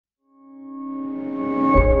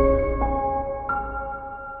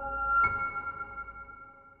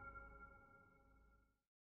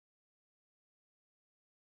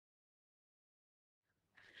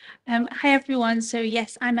Hi everyone. So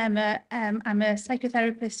yes, I'm Emma. I'm a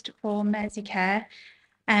psychotherapist for Mersey Care.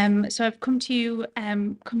 So I've come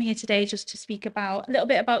here today just to speak about a little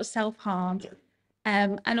bit about self-harm,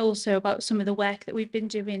 and also about some of the work that we've been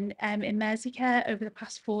doing in Mersey Care over the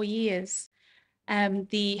past 4 years.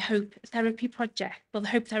 The Hope Therapy Project, or the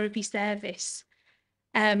Hope Therapy Service.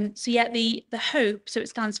 So yeah, the HOPE, so it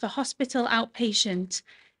stands for Hospital Outpatient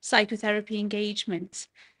Psychotherapy Engagement.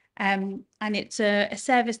 And it's a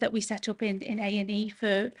service that we set up in A&E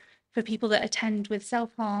for people that attend with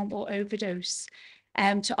self-harm or overdose,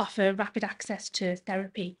 to offer rapid access to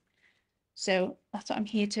therapy. So that's what I'm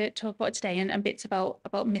here to talk about today, and bits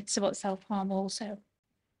about myths about self-harm also.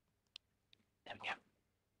 There we go.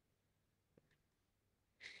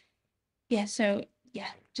 Yeah, so yeah,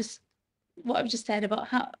 just what I've just said about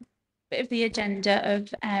how bit of the agenda of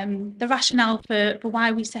the rationale for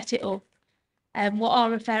why we set it up, what our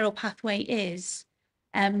referral pathway is,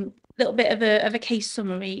 a little bit of a case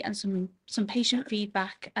summary and some patient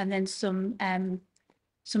feedback, and then some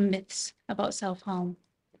myths about self-harm.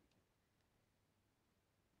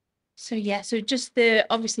 So yeah, so just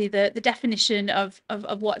obviously the definition of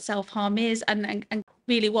what self-harm is, and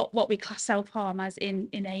really what we class self-harm as in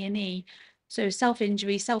A&E. So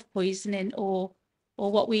self-injury, self-poisoning, or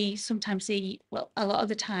what we sometimes see, well, a lot of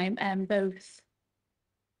the time, both.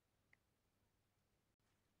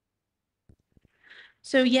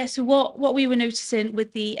 So yeah, so what we were noticing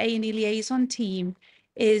with the A&E liaison team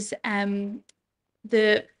is the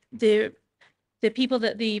the the people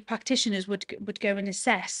that the practitioners would go and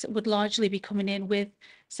assess would largely be coming in with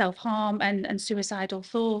self-harm and suicidal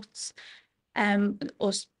thoughts,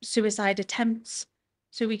 or suicide attempts.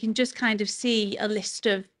 So we can just kind of see a list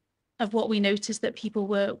of what we noticed that people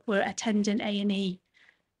were attending A&E,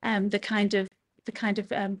 the kind of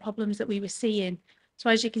problems that we were seeing. So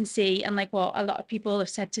as you can see, and like what a lot of people have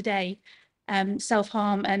said today,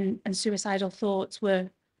 self-harm and suicidal thoughts were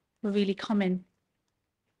really common.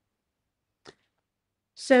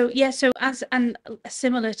 So yeah, so as and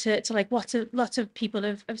similar to like what a lot of people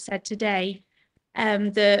have said today,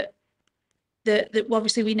 the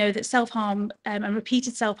obviously we know that self-harm, and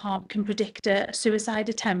repeated self-harm can predict a suicide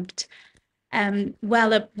attempt,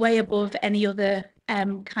 way above any other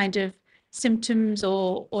kind of symptoms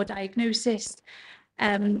or diagnosis.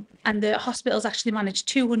 And the hospitals actually manage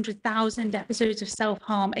 200,000 episodes of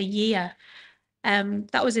self-harm a year.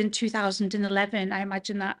 That was in 2011. I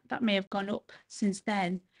imagine that may have gone up since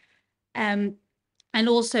then. And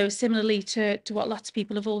also similarly to what lots of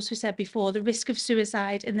people have also said before, the risk of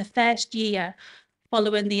suicide in the first year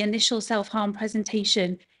following the initial self-harm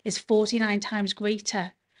presentation is 49 times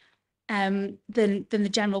greater than the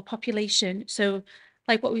general population. So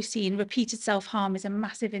like what we've seen, repeated self-harm is a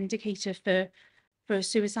massive indicator for a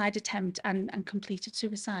suicide attempt and completed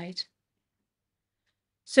suicide.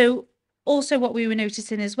 So also what we were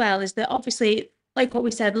noticing as well is that obviously, like what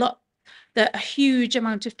we said, that a huge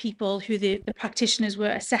amount of people who the practitioners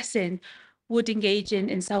were assessing would engage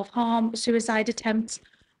in self-harm, suicide attempts.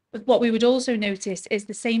 But what we would also notice is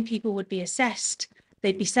the same people would be assessed,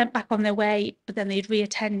 they'd be sent back on their way, but then they'd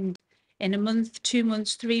reattend in a month, 2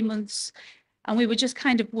 months, 3 months. And we were just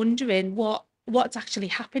kind of wondering what's actually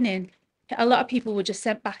happening. A lot of people were just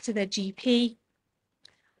sent back to their GP.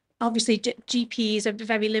 Obviously, GPs are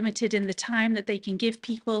very limited in the time that they can give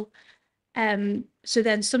people. So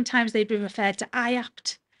then sometimes they'd be referred to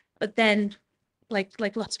IAPT, but then like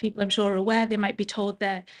lots of people I'm sure are aware, they might be told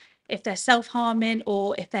that if they're self-harming,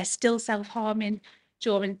 or if they're still self-harming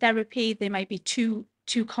during therapy, they might be too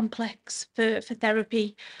complex for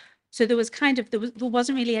therapy. So there was there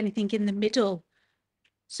wasn't really anything in the middle.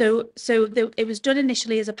 So it was done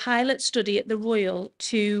initially as a pilot study at the Royal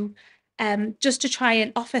to just to try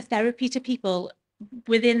and offer therapy to people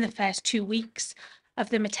within the first 2 weeks of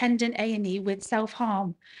them attending A&E with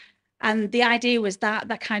self-harm. And the idea was that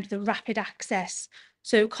kind of the rapid access.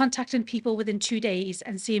 So contacting people within 2 days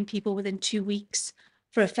and seeing people within 2 weeks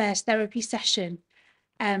for a first therapy session.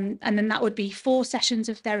 And then that would be 4 sessions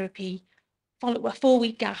of therapy, follow a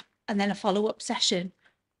 4-week gap, and then a follow-up session.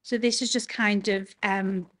 So this is just kind of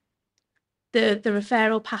the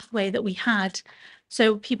referral pathway that we had.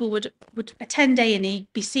 So people would attend A&E,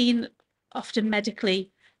 be seen often medically,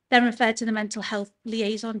 then referred to the mental health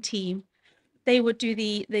liaison team. They would do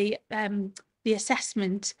the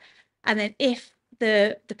assessment, and then if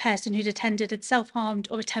the person who'd attended had self-harmed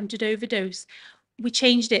or attempted overdose, we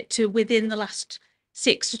changed it to within the last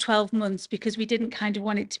 6 to 12 months, because we didn't kind of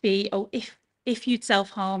want it to be, oh, if you'd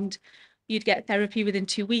self-harmed, you'd get therapy within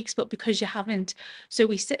 2 weeks, but because you haven't, so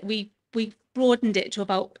we broadened it to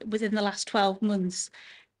about within the last 12 months.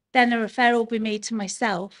 Then a referral will be made to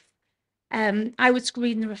myself, I would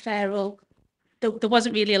screen the referral. There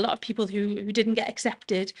wasn't really a lot of people who didn't get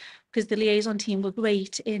accepted because the liaison team were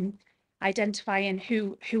great in identifying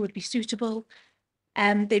who would be suitable.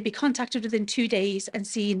 They'd be contacted within 2 days and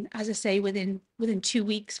seen, as I say, within 2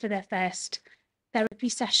 weeks for their first therapy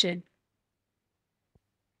session.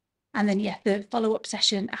 And then, yeah, the follow-up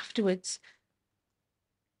session afterwards.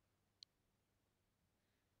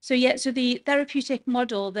 So yeah, so the therapeutic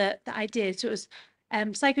model that I did, so it was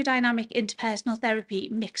psychodynamic interpersonal therapy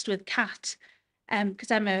mixed with CAT,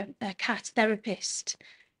 because I'm a CAT therapist.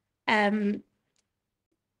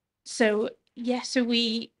 So yeah, so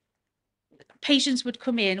patients would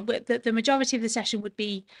come in, the majority of the session would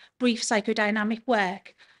be brief psychodynamic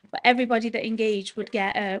work, but everybody that engaged would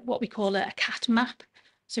get what we call a CAT map.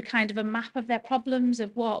 So kind of a map of their problems,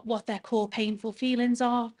 of what their core painful feelings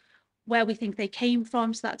are, where we think they came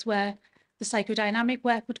from. So that's where the psychodynamic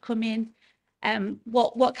work would come in.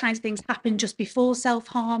 What kinds of things happen just before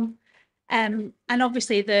self-harm. And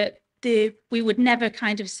obviously we would never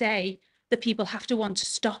kind of say that people have to want to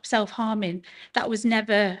stop self-harming. That was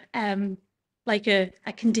never like a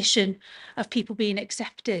condition of people being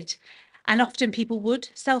accepted. And often people would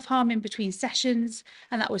self-harm in between sessions,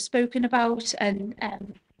 and that was spoken about and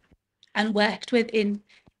worked with in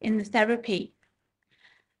the therapy.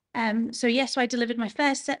 So yes, so I delivered my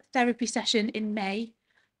first therapy session in May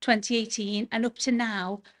 2018, and up to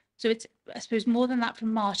now, so it's, I suppose, more than that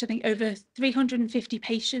from March, I think over 350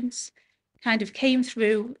 patients kind of came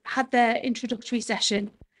through, had their introductory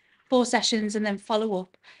session, 4 sessions, and then follow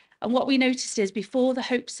up. And what we noticed is before the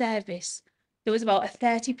Hope service, there was about a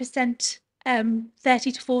 30%,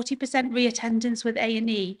 30 to 40% reattendance with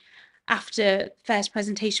A&E after first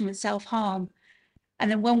presentation with self-harm. And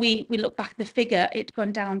then when we look back at the figure, it'd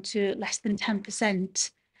gone down to less than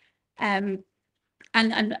 10%.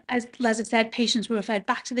 And as Leslie said, patients were referred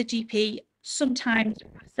back to the GP, sometimes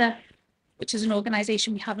ASA, which is an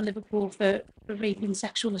organisation we have in Liverpool for rape and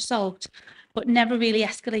sexual assault, but never really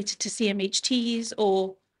escalated to CMHTs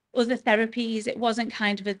or other therapies. It wasn't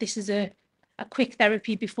kind of this is a quick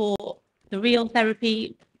therapy before the real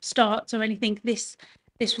therapy starts or anything. This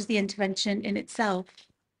was the intervention in itself.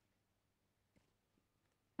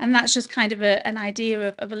 And that's just kind of an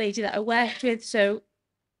idea of a lady that I worked with. So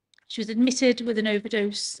she was admitted with an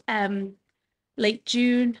overdose late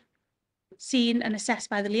June, seen and assessed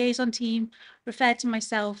by the liaison team, referred to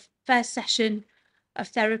myself, first session of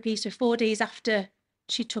therapy, so 4 days after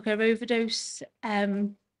she took her overdose,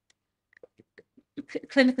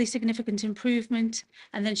 clinically significant improvement,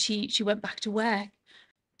 and then she went back to work.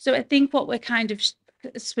 So I think what we're kind of,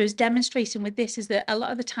 I suppose, demonstrating with this is that a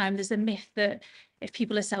lot of the time there's a myth that if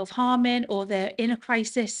people are self-harming or they're in a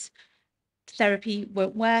crisis, therapy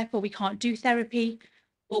won't work or we can't do therapy.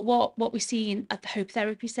 But what we're seeing at the Hope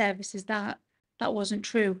Therapy Service is that wasn't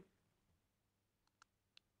true.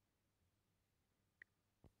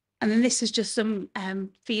 And then this is just some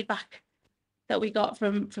feedback that we got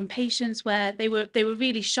from patients where they were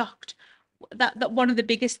really shocked. That one of the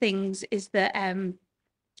biggest things is that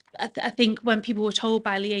I think when people were told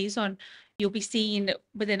by liaison, you'll be seen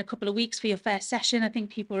within a couple of weeks for your first session, I think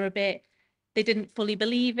people were they didn't fully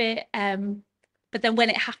believe it. But then when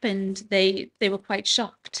it happened, they were quite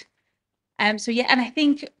shocked. So yeah, and I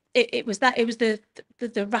think it was the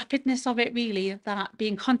rapidness of it, really, of that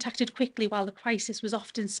being contacted quickly while the crisis was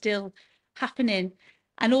often still happening,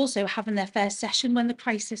 and also having their first session when the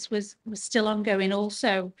crisis was still ongoing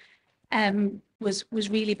also was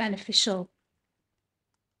really beneficial.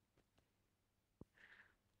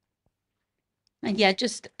 And yeah,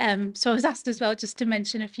 just so I was asked as well just to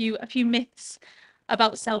mention a few myths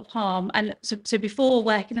about self-harm. And so before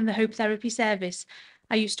working in the Hope Therapy Service,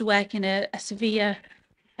 I used to work in a severe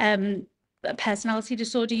personality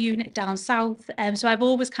disorder unit down south. So I've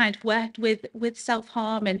always kind of worked with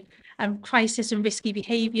self-harm and crisis and risky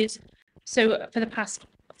behaviours. So for the past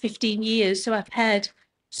 15 years, so I've heard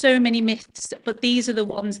so many myths, but these are the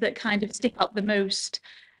ones that kind of stick out the most.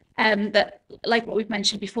 That, like what we've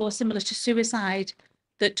mentioned before, similar to suicide,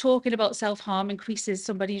 that talking about self-harm increases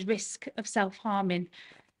somebody's risk of self-harming.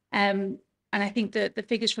 And I think that the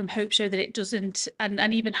figures from Hope show that it doesn't,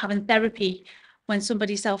 and even having therapy when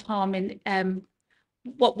somebody's self-harming,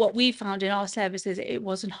 what we found in our services, it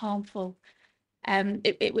wasn't harmful.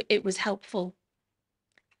 It was helpful.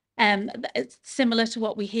 It's similar to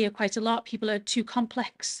what we hear quite a lot. People are too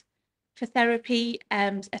complex for therapy,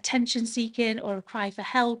 attention seeking or a cry for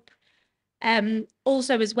help.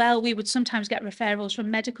 Also as well, we would sometimes get referrals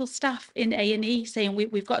from medical staff in A&E saying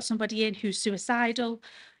we've got somebody in who's suicidal,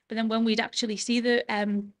 but then when we'd actually see the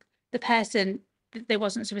person, they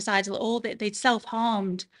wasn't suicidal at all, they'd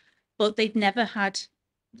self-harmed, but they'd never had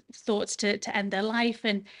thoughts to end their life.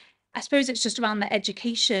 And I suppose it's just around the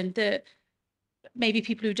education that maybe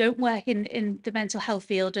people who don't work in the mental health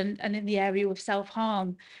field and in the area of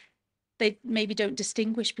self-harm, they maybe don't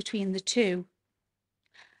distinguish between the two.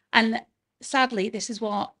 And sadly, this is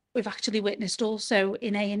what we've actually witnessed also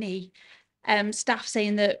in A&E. Staff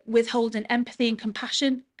saying that withholding empathy and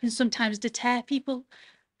compassion can sometimes deter people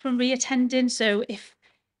from reattending. So if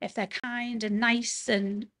they're kind and nice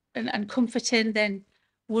and comforting, then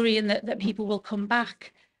worrying that people will come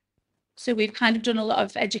back. So we've kind of done a lot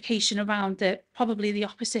of education around that. Probably the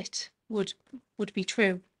opposite would be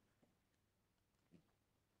true.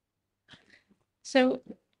 So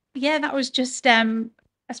yeah, that was just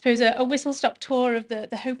I suppose a whistle-stop tour of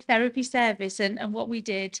the Hope Therapy service and what we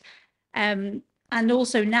did. And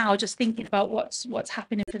also now just thinking about what's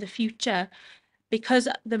happening for the future, because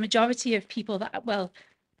the majority of people that, well,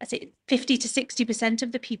 I say 50 to 60%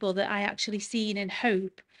 of the people that I actually seen in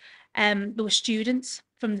Hope, there were students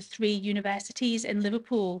from the 3 universities in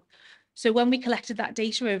Liverpool. So when we collected that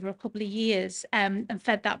data over a couple of years and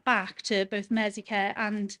fed that back to both Merseycare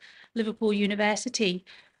and Liverpool University,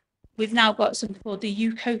 we've now got something called the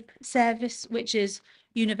UCOPE service, which is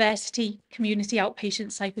University Community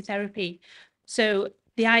Outpatient Psychotherapy. So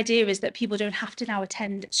the idea is that people don't have to now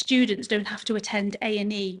attend, students don't have to attend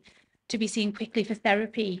A&E to be seen quickly for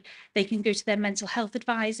therapy. They can go to their mental health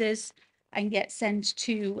advisors and get sent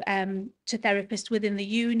to therapists within the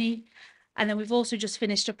uni. And then we've also just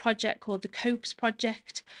finished a project called the COPES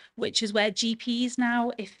project, which is where GPs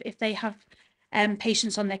now, if they have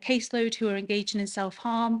patients on their caseload who are engaging in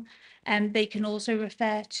self-harm, they can also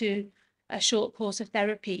refer to a short course of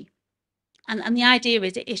therapy. And the idea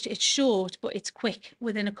is it's short, but it's quick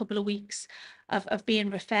within a couple of weeks of being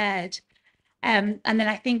referred. And then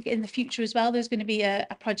I think in the future as well, there's going to be a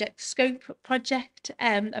project scope project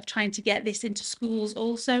of trying to get this into schools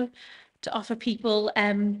also to offer people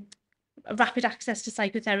rapid access to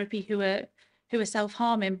psychotherapy who are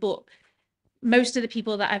self-harming. But most of the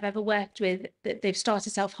people that I've ever worked with, that they've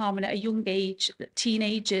started self-harming at a young age,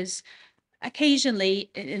 teenagers,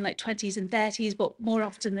 occasionally in like 20s and 30s, but more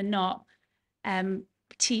often than not,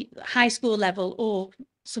 high school level or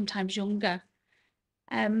sometimes younger.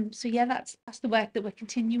 So yeah, that's the work that we're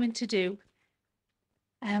continuing to do.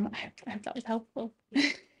 I hope that was helpful.